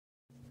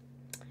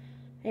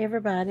Hey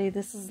everybody,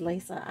 this is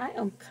Lisa. I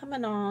am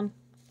coming on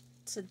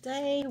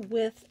today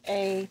with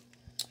a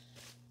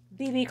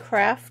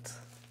Beebeecraft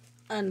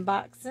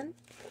unboxing,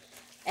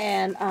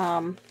 and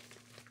I'm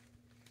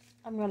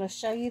going to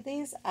show you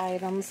these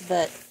items,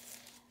 but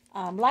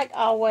like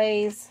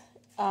always,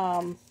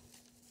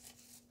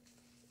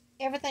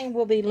 everything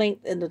will be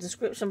linked in the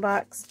description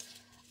box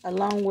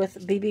along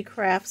with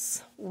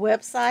Beebeecraft's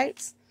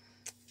websites,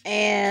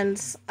 and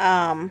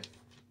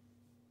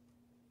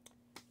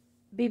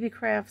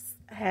Beebeecraft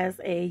has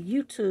a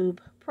YouTube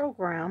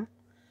program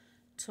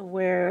to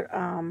where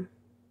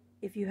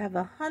if you have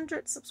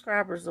 100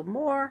 subscribers or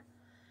more,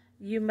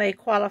 you may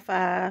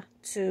qualify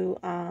to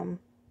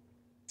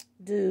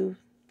do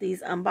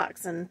these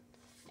unboxing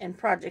and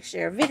project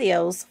share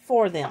videos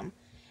for them.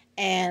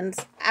 And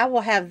I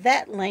will have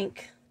that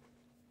link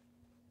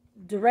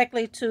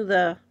directly to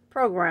the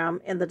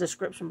program in the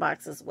description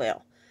box as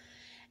well.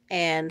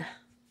 And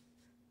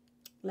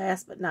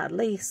last but not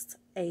least,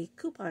 a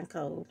coupon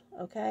code,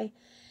 okay?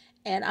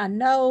 And I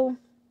know,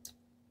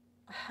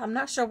 I'm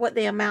not sure what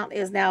the amount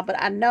is now, but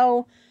I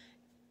know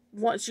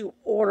once you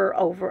order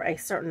over a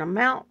certain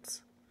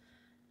amount,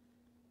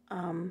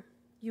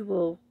 you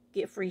will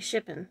get free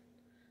shipping.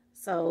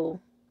 So,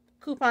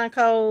 coupon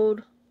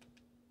code,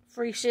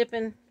 free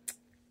shipping,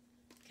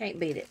 can't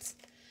beat it.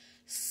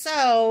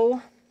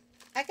 So,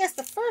 I guess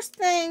the first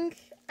thing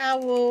I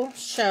will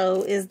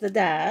show is the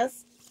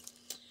dies.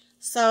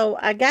 So,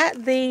 I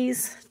got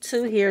these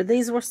two here.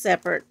 These were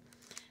separate.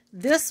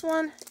 This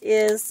one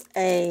is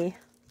a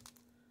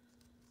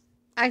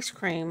ice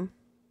cream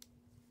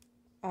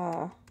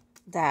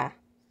die.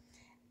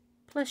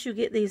 Plus you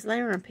get these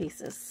layering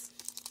pieces.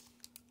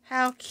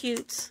 How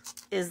cute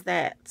is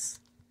that?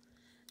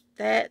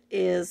 That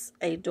is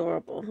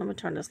adorable. Let me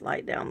turn this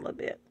light down a little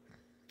bit.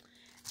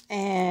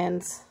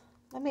 And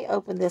let me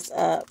open this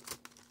up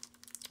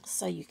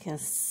so you can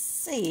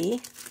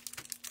see.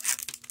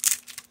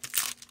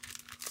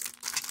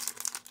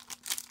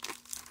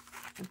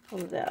 And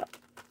pull it out.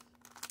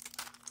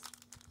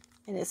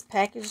 And it's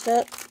packaged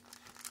up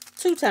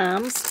 2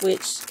 times,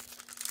 which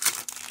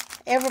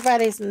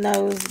everybody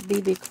knows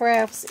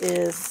Beebeecraft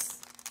is,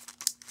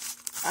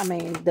 I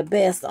mean, the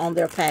best on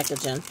their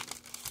packaging.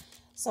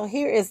 So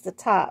here is the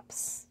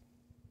tops.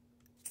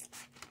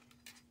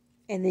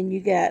 And then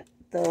you got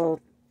the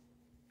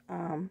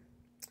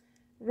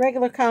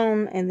regular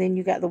cone, and then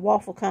you got the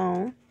waffle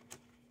cone,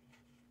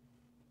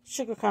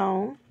 sugar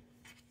cone,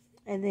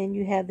 and then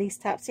you have these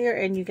tops here,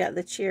 and you got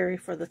the cherry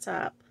for the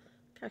top.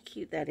 Look how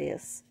cute that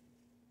is.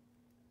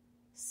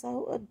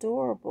 So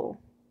adorable.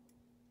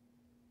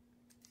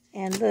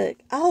 And look,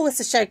 oh,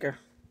 it's a shaker.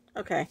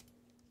 Okay,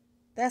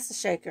 that's a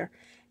shaker.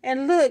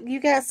 And look,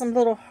 you got some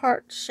little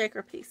heart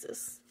shaker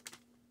pieces.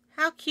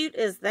 How cute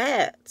is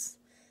that?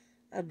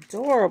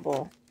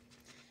 Adorable.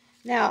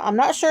 Now, I'm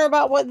not sure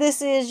about what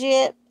this is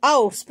yet.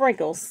 Oh,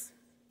 sprinkles.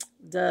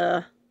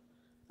 Duh.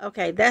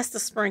 Okay, that's the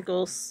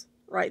sprinkles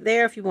right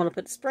there if you want to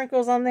put the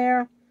sprinkles on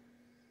there.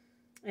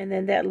 And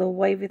then that little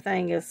wavy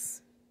thing is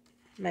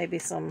maybe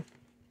some,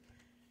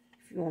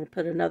 if you want to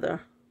put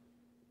another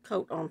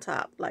coat on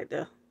top, like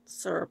the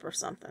syrup or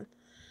something.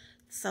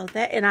 So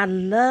that, and I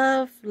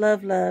love,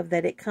 love, love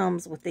that it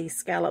comes with these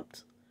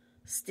scalloped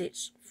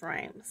stitch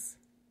frames.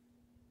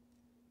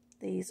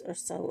 These are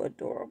so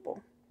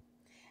adorable.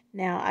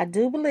 Now, I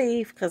do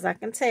believe, because I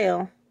can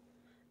tell,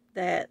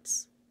 that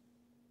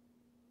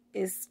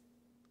it's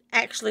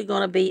actually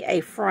going to be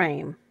a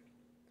frame.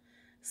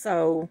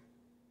 So,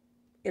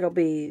 it'll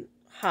be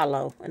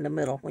hollow in the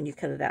middle when you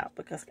cut it out,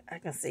 because I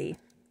can see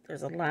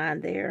there's a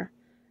line there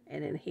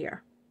and in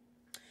here.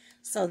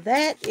 So,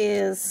 that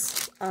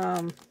is,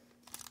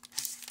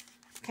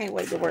 can't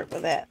wait to work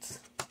with that.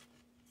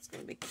 It's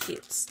going to be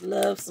cute.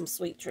 Love some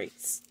sweet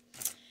treats.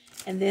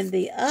 And then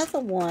the other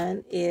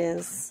one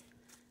is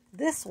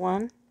this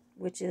one,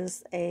 which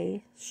is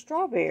a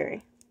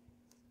strawberry.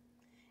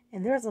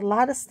 And there's a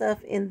lot of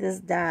stuff in this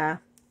die.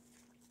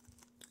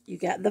 You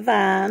got the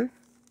vine.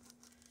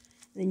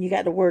 Then you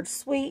got the word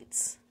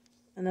sweets.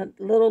 And a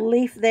little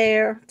leaf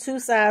there. 2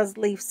 size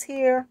leaves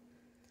here.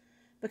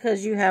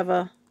 Because you have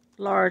a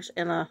large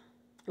and a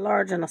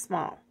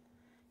small.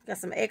 Got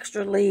some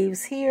extra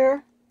leaves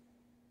here.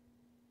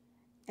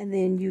 And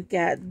then you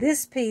got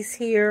this piece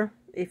here.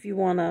 If you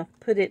want to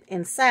put it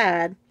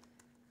inside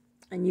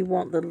and you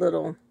want the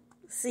little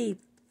seed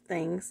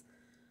things,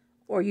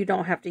 or you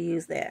don't have to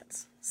use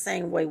that.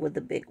 Same way with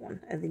the big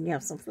one. And then you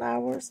have some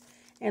flowers.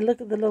 And look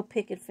at the little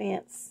picket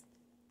fence.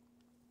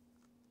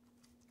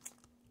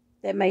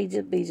 That may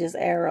just be just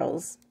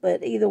arrows,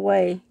 but either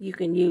way you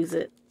can use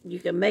it. You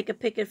can make a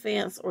picket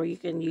fence, or you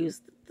can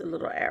use the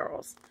little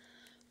arrows.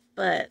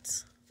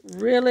 But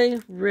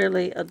really,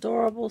 really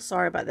adorable.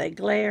 Sorry about that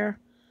glare.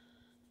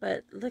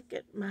 But look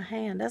at my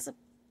hand. That's a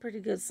pretty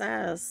good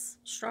size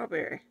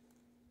strawberry.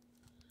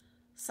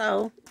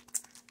 So,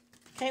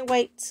 can't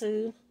wait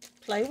to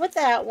play with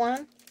that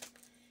one.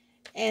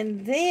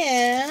 And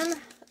then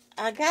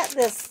I got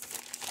this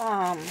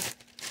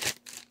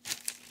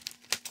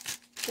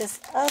this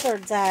other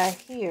die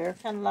here,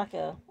 kind of like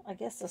a, I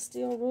guess, a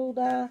steel rule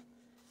die.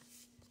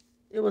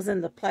 It was in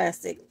the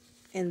plastic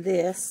in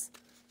this,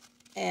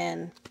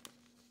 and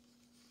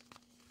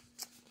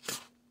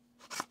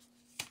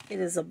it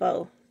is a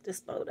bow, this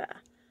bow die.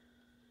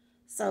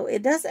 So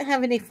it doesn't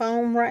have any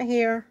foam right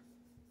here.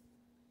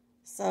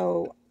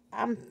 So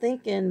I'm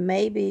thinking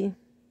maybe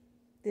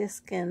this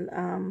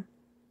can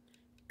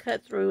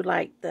cut through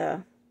like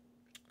the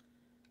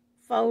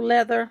faux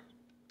leather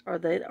or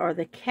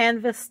the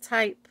canvas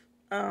type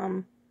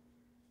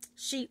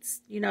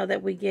sheets, you know,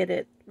 that we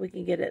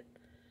can get at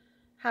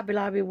Hobby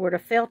Lobby where the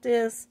felt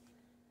is.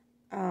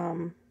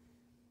 I'll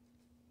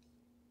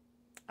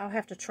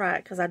have to try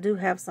it because I do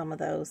have some of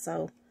those,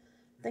 so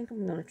I think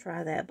I'm going to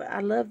try that. But I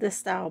love this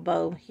style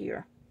bow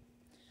here.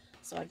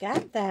 So I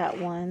got that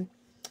one.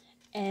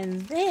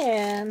 And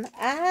then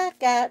I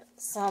got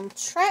some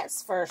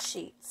transfer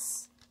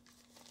sheets.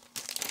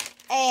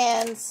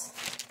 And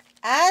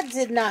I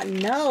did not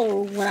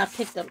know when I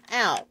picked them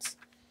out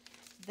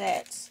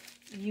that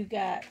you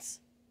got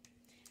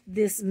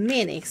this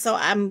many. So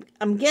I'm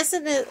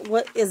guessing it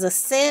what is a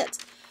set,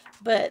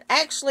 but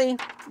actually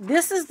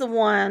this is the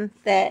one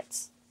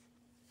that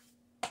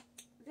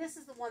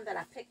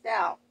I picked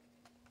out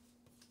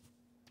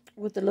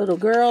with the little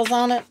girls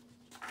on it.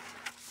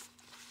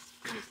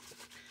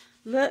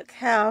 Look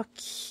how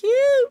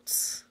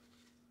cute.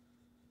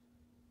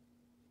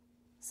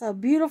 So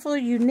beautiful,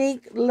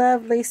 unique,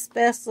 lovely,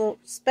 special,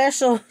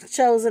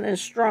 chosen, and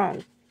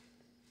strong.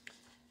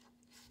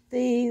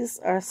 These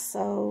are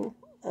so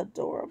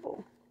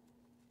adorable.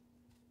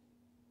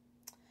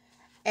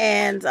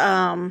 And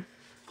I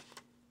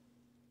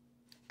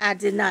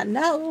did not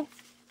know,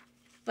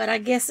 but I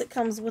guess it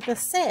comes with a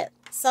set.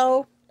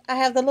 So I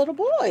have the little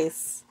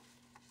boys.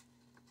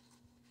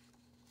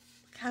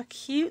 Look how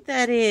cute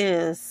that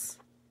is.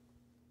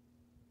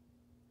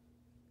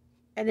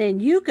 And then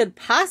you could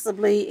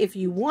possibly, if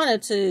you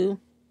wanted to,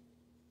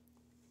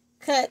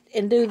 cut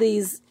and do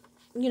these,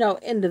 you know,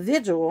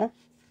 individual.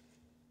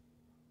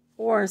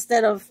 Or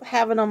instead of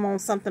having them on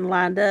something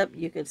lined up,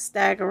 you could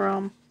stagger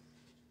them.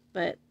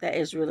 But that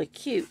is really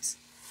cute.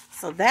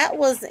 So that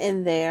was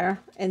in there.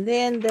 And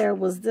then there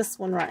was this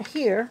one right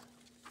here.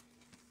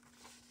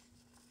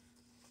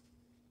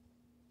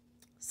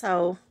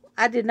 So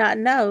I did not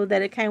know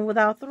that it came with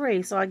all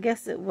three. So I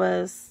guess it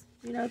was,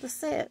 you know, the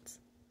set.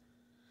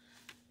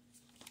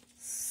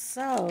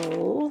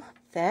 So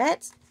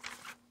that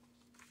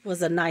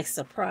was a nice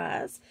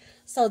surprise.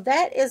 So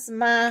that is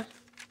my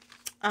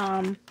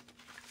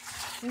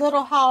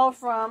little haul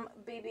from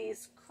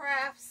Beebe's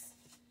Crafts.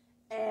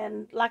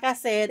 And like I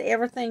said,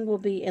 everything will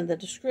be in the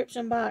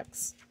description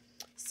box.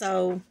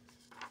 So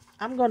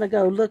I'm going to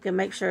go look and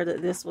make sure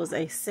that this was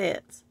a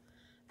set.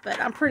 But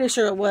I'm pretty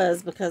sure it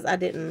was because I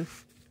didn't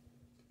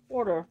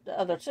order the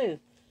other two.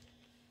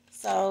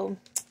 So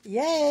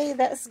yay,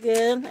 that's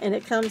good. And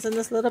it comes in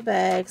this little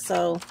bag.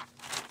 So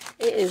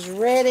it is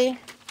ready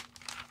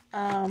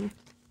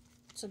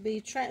to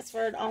be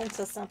transferred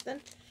onto something.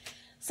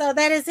 So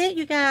that is it,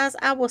 you guys.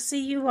 I will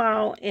see you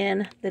all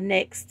in the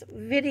next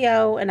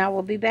video. And I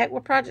will be back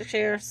with project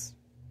shares.